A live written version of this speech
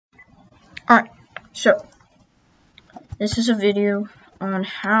Alright, so this is a video on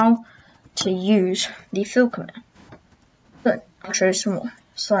how to use the fill command. But I'll show you some more.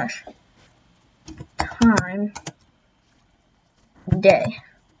 Slash time day.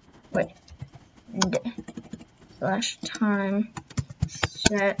 Wait, day. Slash time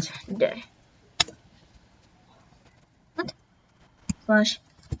set day. What? Slash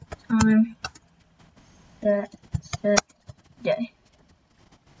time set day.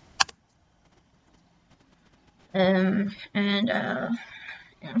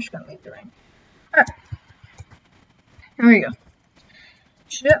 I'm just gonna leave the ring. Alright, here we go.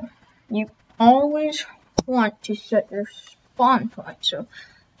 So, you always want to set your spawn point. So,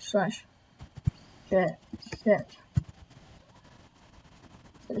 slash set,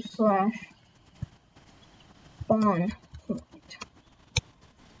 so slash spawn point.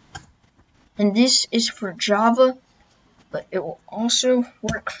 And this is for Java, but it will also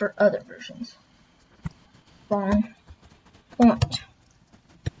work for other versions. Spawn point.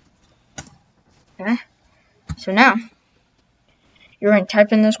 Okay, so now you're going to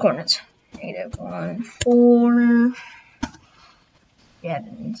type in those coordinates. -1, 4,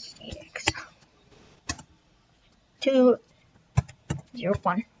 7, 6, 2, 0,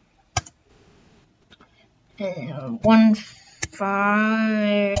 1, and 1,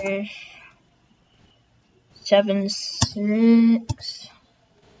 5, 7, 6,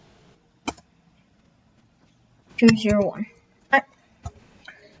 2, 0, 1. Alright,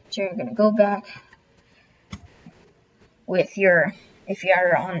 so you're going to go back with your, if you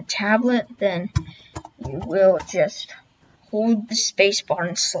are on a tablet, then you will just hold the space bar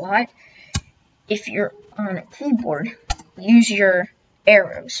and slide. If you're on a keyboard, use your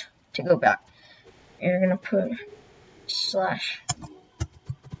arrows to go back. You're going to put slash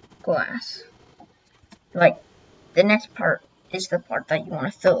glass. Like, the next part is the part that you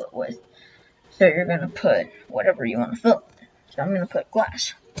want to fill it with. So you're going to put whatever you want to fill it with. So I'm going to put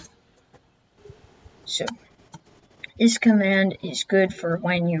glass. So this command is good for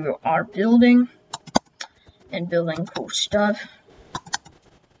when you are building and building cool stuff.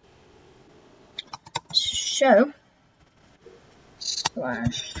 So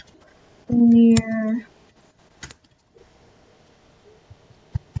slash clear.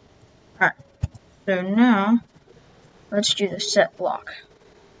 Alright, so now let's do the set block.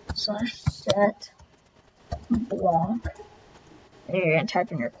 Slash set block. And you're going to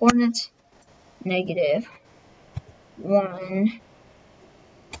type in your coordinates. -1,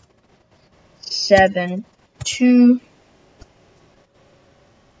 7, 2,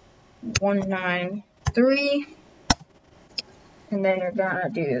 1, 9, 3, and then you're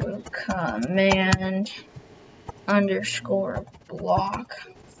gonna do command underscore block.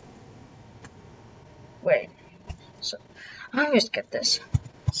 Wait, so I always get this.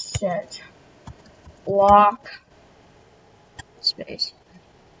 Set block space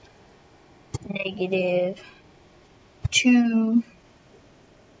 -2,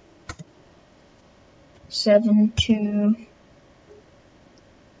 7, 2,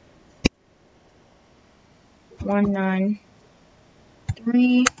 1, 9,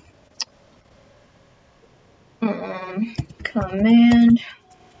 3, command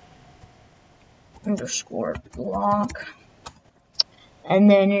underscore block, and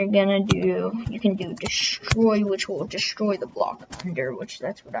then you're gonna do, you can do destroy, which will destroy the block under, which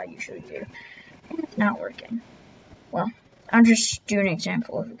that's what I usually do. And it's not working. Well, I'll just do an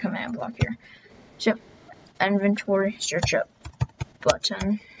example of a command block here. So, inventory, search up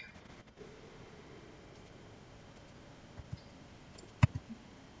button.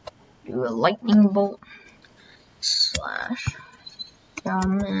 Do a lightning bolt slash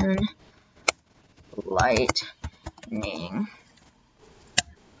summon lightning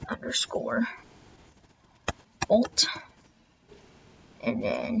underscore bolt. And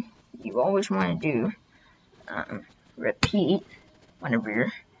then you always want to do repeat whenever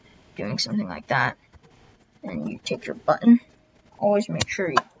you're doing something like that. And you take your button. Always make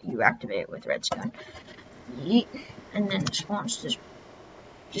sure you activate it with redstone. Yeet. And then it spawns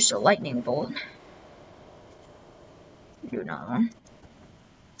just a lightning bolt. Do another one.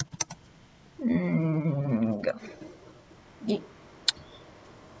 Go. Yeet.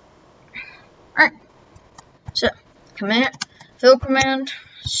 Alright. So, fill command,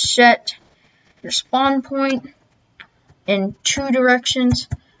 set your spawn point in 2 directions.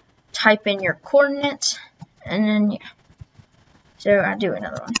 Type in your coordinates. And then, yeah. So, I'll do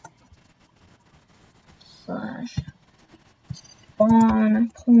another one. Slash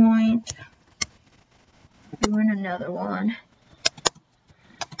spawn point. Doing another one.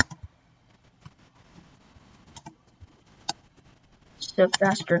 just a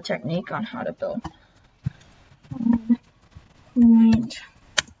faster technique on how to build. Point.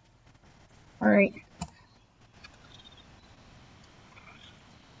 Alright.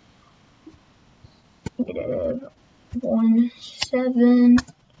 Negative 1, 7,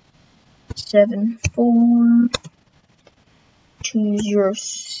 7, 4, 2, 0,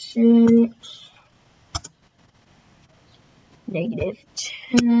 6, negative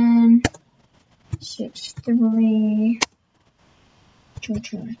 10, 6, 3, 2,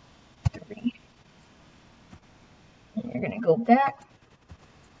 2, 3. And you're gonna go back,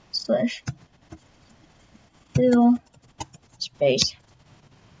 slash, fill, space.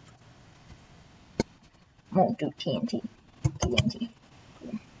 Won't do TNT. TNT.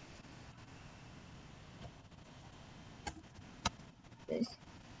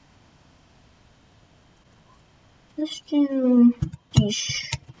 Let's do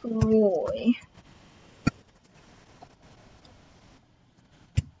destroy.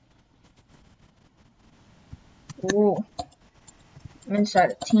 Ooh. I'm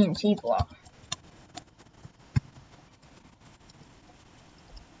inside a TNT block.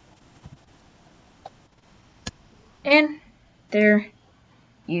 And there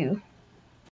you